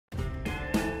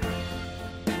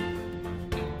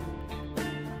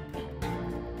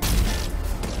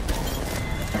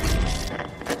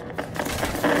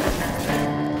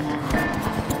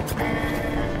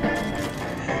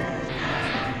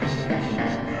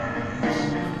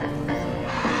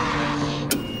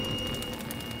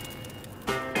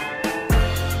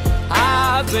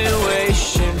I've been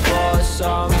wishing for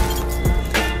some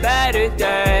better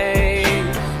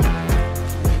days.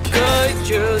 Could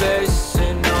you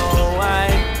listen? No,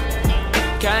 when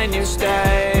can you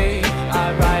stay?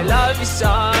 I write lovely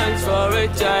songs for a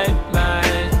dead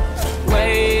man,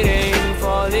 waiting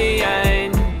for the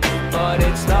end. But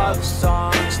it's love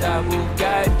songs that will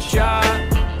get ya.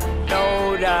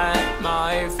 Know that,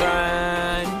 my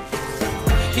friend.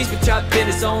 He's been trapped in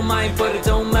his own mind, but it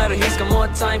don't matter. He's got more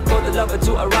time for the lover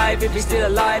to arrive. If he's still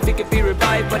alive, he could be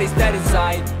revived, but he's dead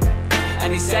inside.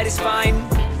 And he said it's fine.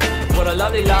 What a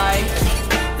lovely lie.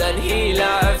 Then he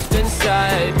left and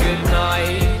said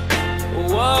goodnight.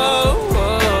 Whoa,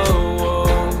 whoa, whoa,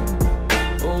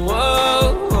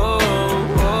 whoa, whoa,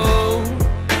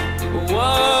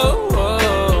 whoa, whoa,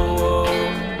 whoa.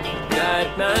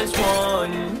 Deadman's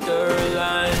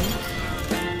Wonderland.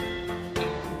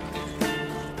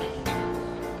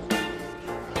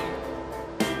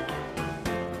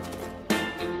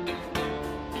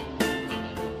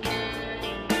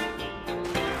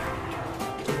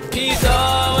 He's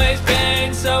always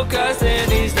been so cursed in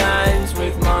these lands,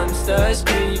 with monsters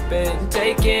creeping,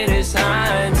 taking his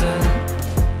hands and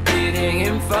leading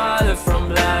him farther from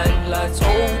land. Let's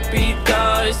hope he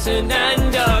doesn't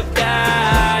end up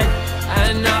dead.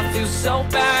 And I feel so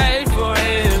bad for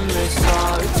him. It's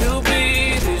hard to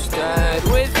be this dead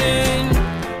within.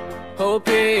 Hope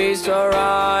he's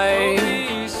alright.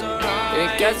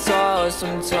 It gets hard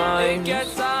sometimes.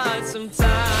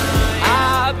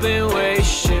 I've been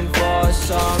wishing for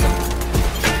some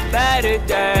better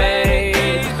days.